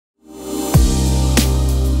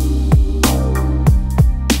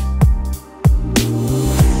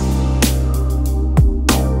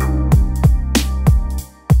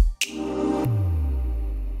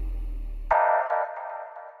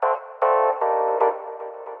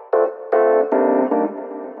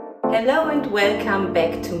Hello and welcome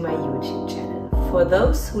back to my YouTube channel. For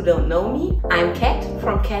those who don't know me, I'm Kat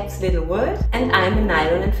from Kat's Little World and I'm a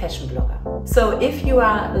nylon and fashion blogger. So if you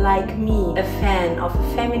are like me, a fan of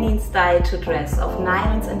a feminine style to dress, of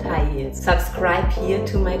nylons and high heels, subscribe here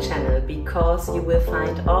to my channel because you will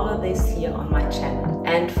find all of this here on my channel.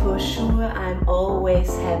 And for sure I'm always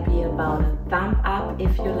happy about a thumb up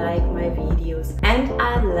if you like my videos, and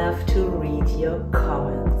I love to read your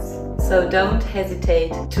comments. So don't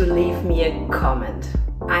hesitate to leave me a comment.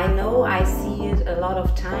 I know I see it a lot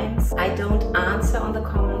of times. I don't answer on the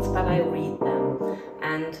comments, but I read them.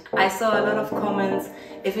 And I saw a lot of comments,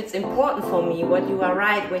 if it's important for me what you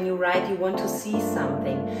write, when you write you want to see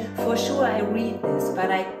something. For sure I read this,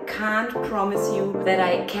 but I can't promise you that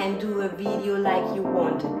I can do a video like you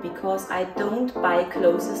wanted, because I don't buy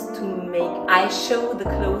clothes to make. I show the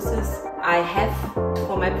clothes I have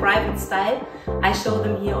for my private style. I show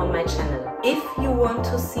them here on my channel. If you want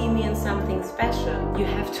to see me in something special, you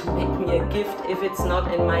have to make me a gift if it's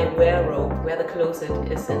not in my wardrobe, where the closet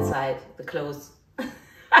is inside the clothes.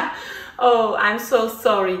 Oh, I'm so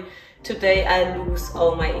sorry. Today I lose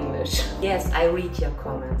all my English. Yes, I read your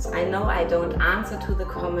comments. I know I don't answer to the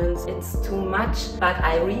comments, it's too much, but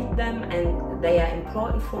I read them and they are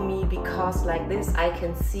important for me, because like this I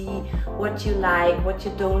can see what you like, what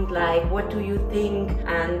you don't like, what do you think,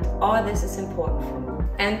 and all this is important for me.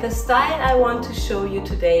 And the style I want to show you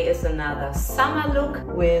today is another summer look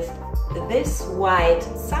with this white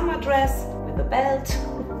summer dress with a belt.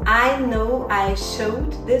 I know I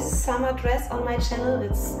showed this summer dress on my channel.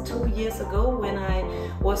 It's 2 years ago when I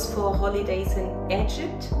was for holidays in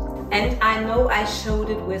Egypt. And I know I showed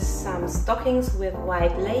it with some stockings with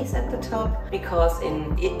white lace at the top, because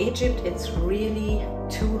in Egypt it's really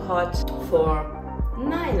too hot for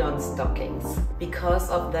nylon stockings because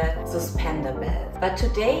of the suspender belt. But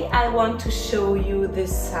today I want to show you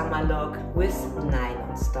this summer look with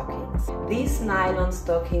nylon stockings. These nylon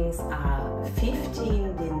stockings are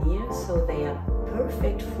 15 denier, so they are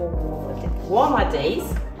perfect for warmer days,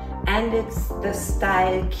 and it's the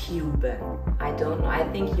style Cuban. I don't know, I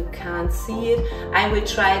think you can't see it. I will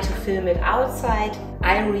try to film it outside.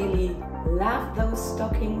 I really love those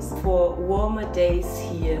stockings for warmer days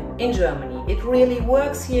here in Germany. It really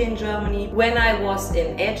works here in Germany. When I was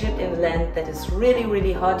in Egypt, in the land that is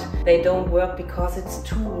really hot, they don't work because it's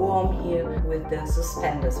too warm here with the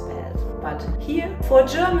suspenders belt. But here for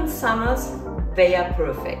German summers they are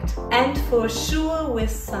perfect, and for sure with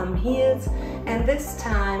some heels. And this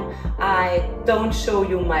time I don't show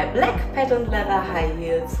you my black patterned leather high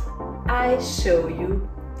heels, I show you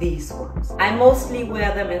these ones. I mostly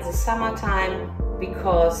wear them in the summertime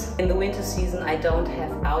because in the winter season I don't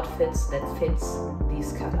have outfits that fits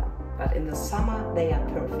these color. But in the summer they are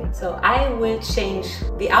perfect. So I will change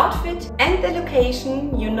the outfit and the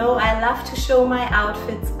location. You know I love to show my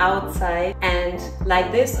outfits outside, and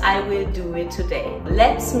like this I will do it today.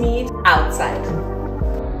 Let's meet outside.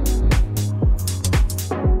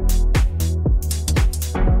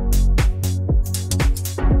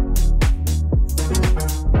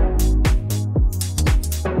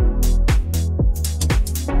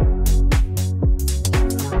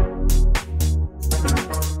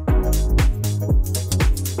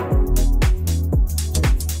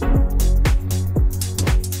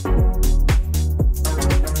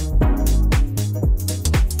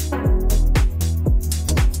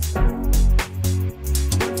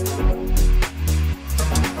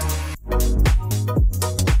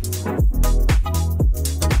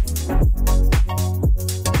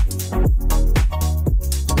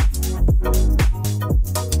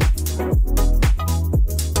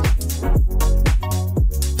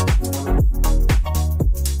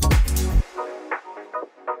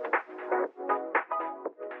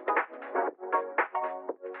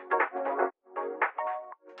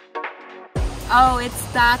 Oh, it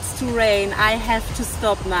starts to rain. I have to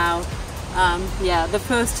stop now. Yeah, the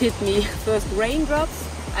first hit me. First raindrops.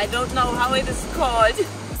 I don't know how it is called.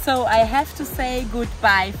 So I have to say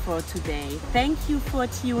goodbye for today. Thank you for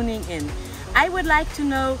tuning in. I would like to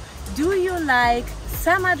know, do you like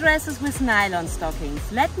summer dresses with nylon stockings?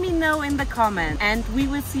 Let me know in the comments, and we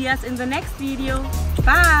will see us in the next video.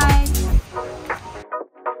 Bye!